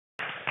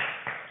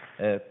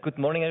Good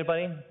morning,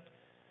 everybody.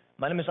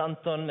 My name is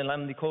Anton, and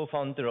I'm the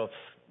co-founder of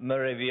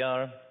Mure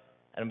VR,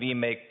 and we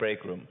make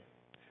Breakroom.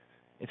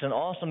 It's an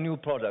awesome new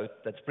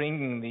product that's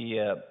bringing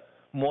the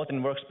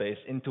modern workspace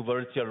into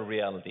virtual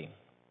reality.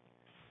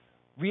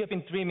 We have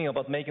been dreaming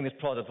about making this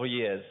product for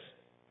years,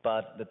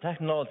 but the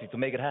technology to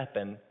make it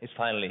happen is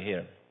finally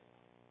here.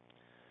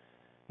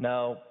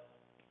 Now,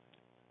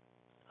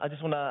 I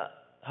just want to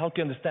help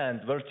you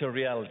understand virtual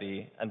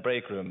reality and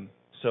Breakroom.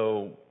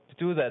 So to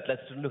do that,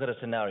 let's look at a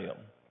scenario.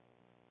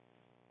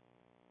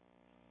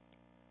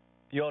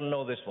 You all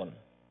know this one.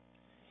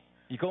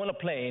 You go on a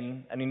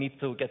plane and you need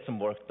to get some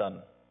work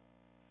done.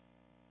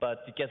 But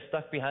you get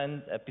stuck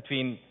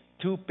between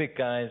two big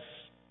guys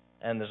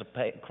and there's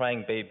a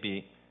crying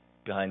baby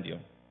behind you.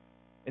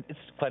 It's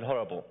quite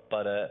horrible,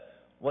 but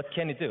what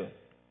can you do?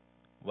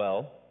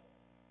 Well,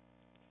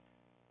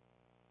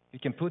 you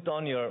can put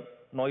on your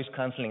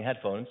noise-canceling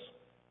headphones,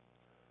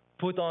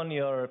 put on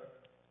your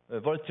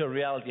virtual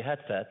reality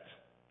headset,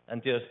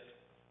 and just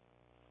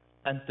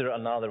enter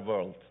another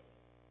world.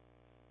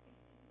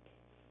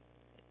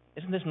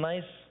 Isn't this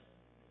nice?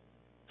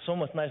 So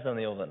much nicer than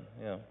the oven,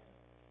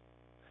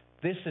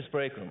 This is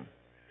Breakroom.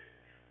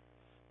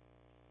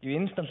 You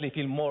instantly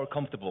feel more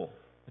comfortable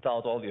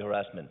without all the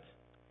harassment.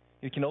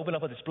 You can open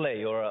up a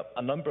display or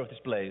a number of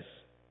displays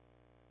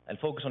and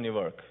focus on your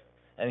work,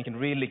 and you can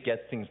really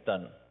get things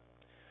done.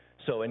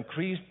 So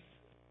increased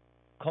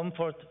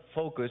comfort,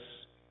 focus,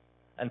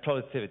 and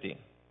productivity.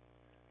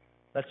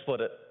 That's what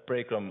a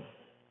Breakroom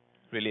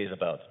really is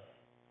about.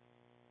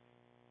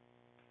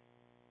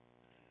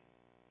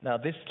 Now,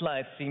 this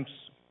slide seems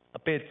a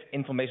bit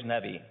information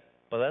heavy,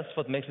 but that's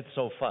what makes it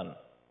so fun.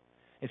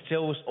 It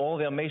shows all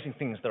the amazing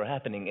things that are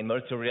happening in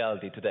virtual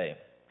reality today.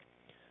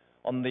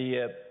 On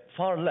the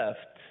far left,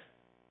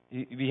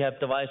 we have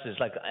devices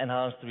like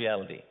enhanced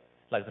reality,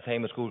 like the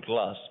famous Google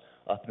Glass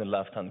up in the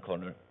left-hand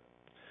corner.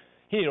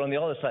 Here, on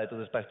the other side of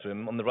the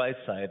spectrum, on the right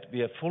side, we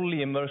have fully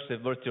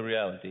immersive virtual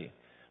reality.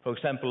 For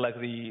example, like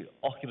the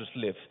Oculus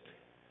Lift.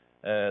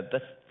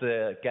 That's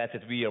the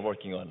gadget we are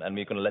working on, and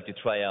we're going to let you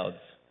try out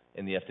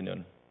in the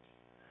afternoon.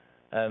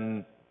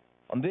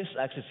 On this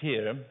axis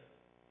here,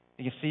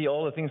 you can see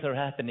all the things that are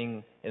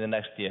happening in the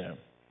next year.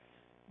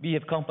 We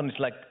have companies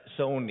like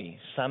Sony,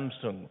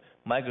 Samsung,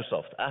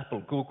 Microsoft,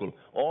 Apple, Google,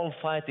 all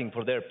fighting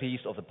for their piece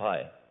of the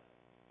pie.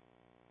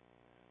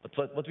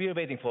 But what we are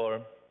waiting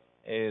for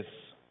is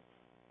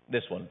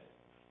this one.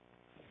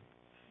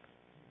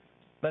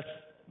 That's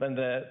when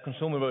the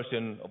consumer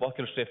version of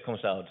Oculus Rift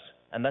comes out,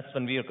 and that's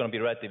when we are going to be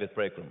ready with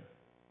Breakroom.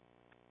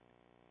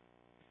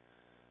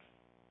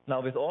 Now,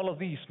 with all of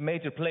these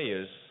major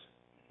players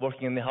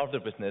working in the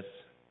hardware business,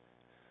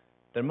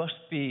 there must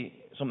be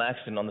some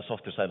action on the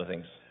software side of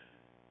things.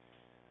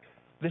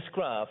 This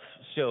graph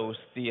shows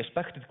the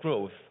expected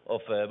growth of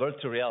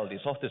virtual reality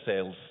software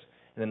sales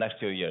in the next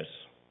few years.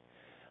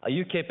 A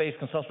UK-based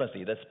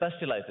consultancy that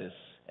specializes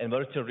in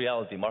virtual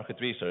reality market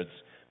research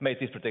made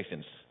these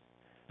predictions.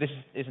 This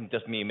isn't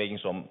just me making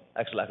some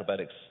Excel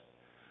acrobatics.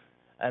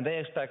 And they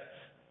expect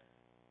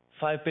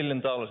 $5 billion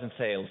in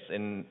sales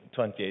in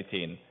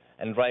 2018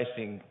 and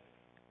rising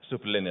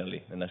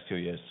superlinearly in the next few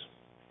years.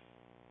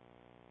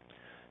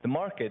 The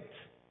market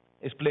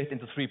is split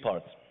into three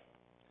parts.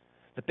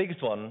 The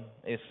biggest one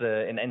is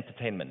in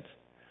entertainment.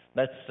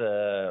 That's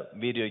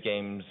video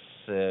games,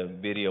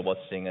 video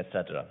watching,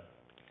 etc.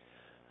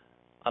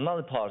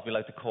 Another part we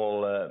like to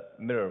call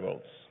mirror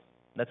worlds.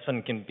 That's when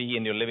you can be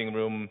in your living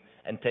room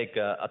and take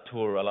a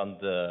tour around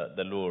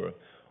the Louvre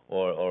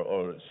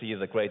or see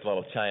the Great Wall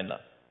of China.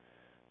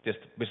 Just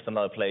visit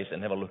another place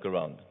and have a look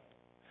around.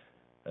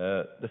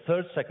 The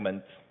third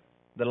segment,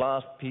 the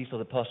last piece of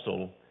the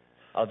puzzle,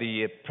 are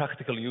the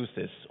practical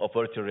uses of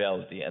virtual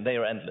reality, and they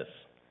are endless.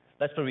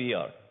 That's where we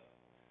are.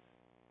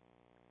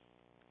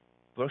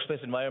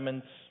 Workspace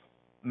environments,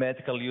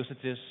 medical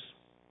usages,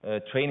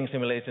 training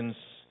simulations,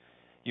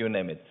 you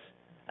name it.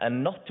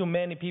 And not too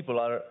many people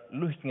are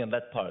looking at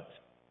that part,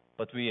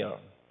 but we are.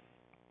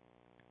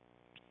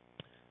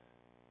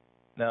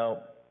 Now,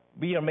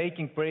 we are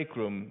making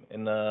Breakroom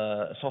in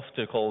a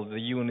software called the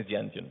Unity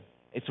engine.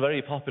 It's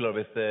very popular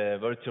with the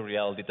virtual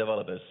reality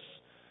developers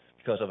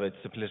because of its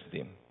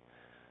simplicity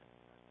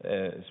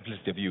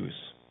of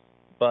use.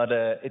 But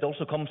it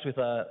also comes with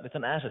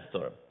an asset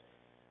store.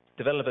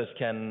 Developers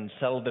can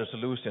sell their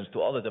solutions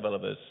to other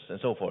developers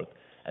and so forth.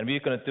 And we're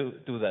going to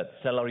do that,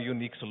 sell our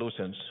unique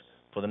solutions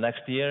for the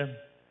next year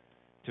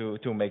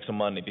to make some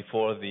money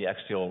before the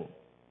actual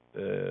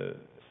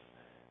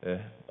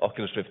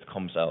Oculus Rift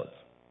comes out.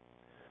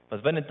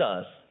 But when it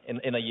does,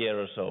 in a year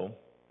or so,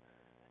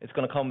 it's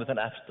going to come with an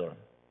app store.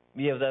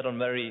 We have that on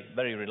very,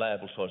 very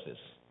reliable sources.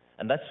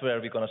 And that's where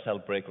we're going to sell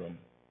Breakroom.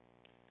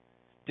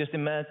 Just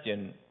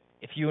imagine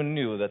if you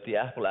knew that the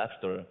Apple App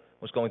Store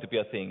was going to be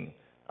a thing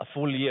a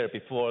full year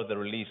before the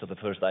release of the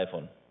first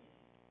iPhone.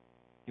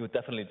 You would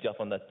definitely jump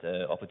on that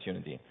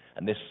opportunity.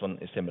 And this one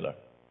is similar.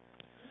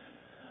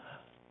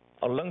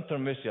 Our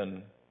long-term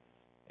mission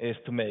is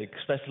to make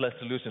specialized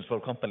solutions for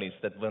companies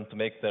that want to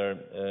make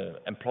their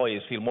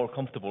employees feel more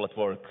comfortable at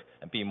work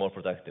and be more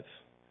productive.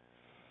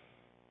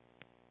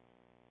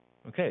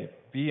 Okay,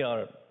 we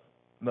are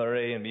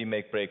Mure and we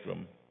make break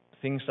room.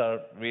 Things are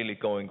really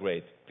going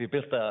great. We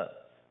built a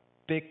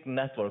big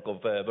network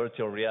of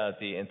virtual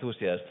reality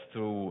enthusiasts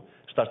through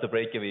Startup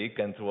Reykjavik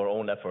and through our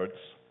own efforts.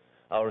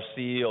 Our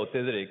CEO,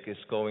 Didrik, is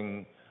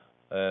going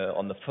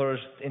on the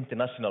first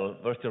international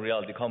virtual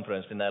reality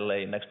conference in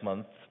LA next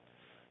month.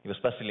 He was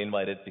specially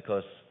invited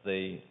because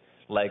they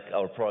like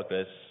our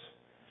progress.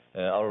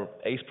 Our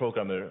ACE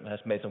programmer has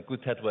made some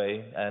good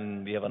headway,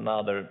 and we have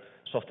another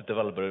software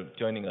developer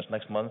joining us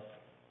next month,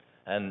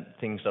 and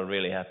things are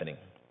really happening.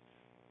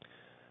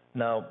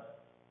 Now,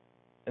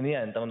 in the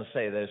end, I want to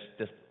say there's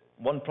just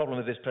one problem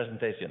with this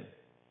presentation.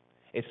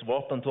 It's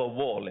warped onto a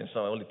wall, and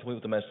so only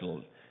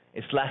two-dimensional.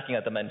 It's lacking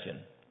a dimension.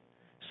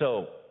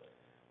 So,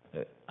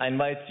 I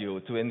invite you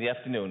to, in the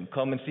afternoon,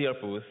 come and see our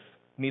booth,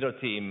 meet our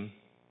team,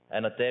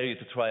 and I dare you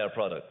to try our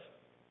product.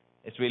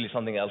 It's really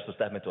something else to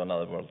step into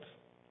another world.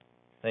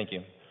 Thank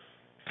you.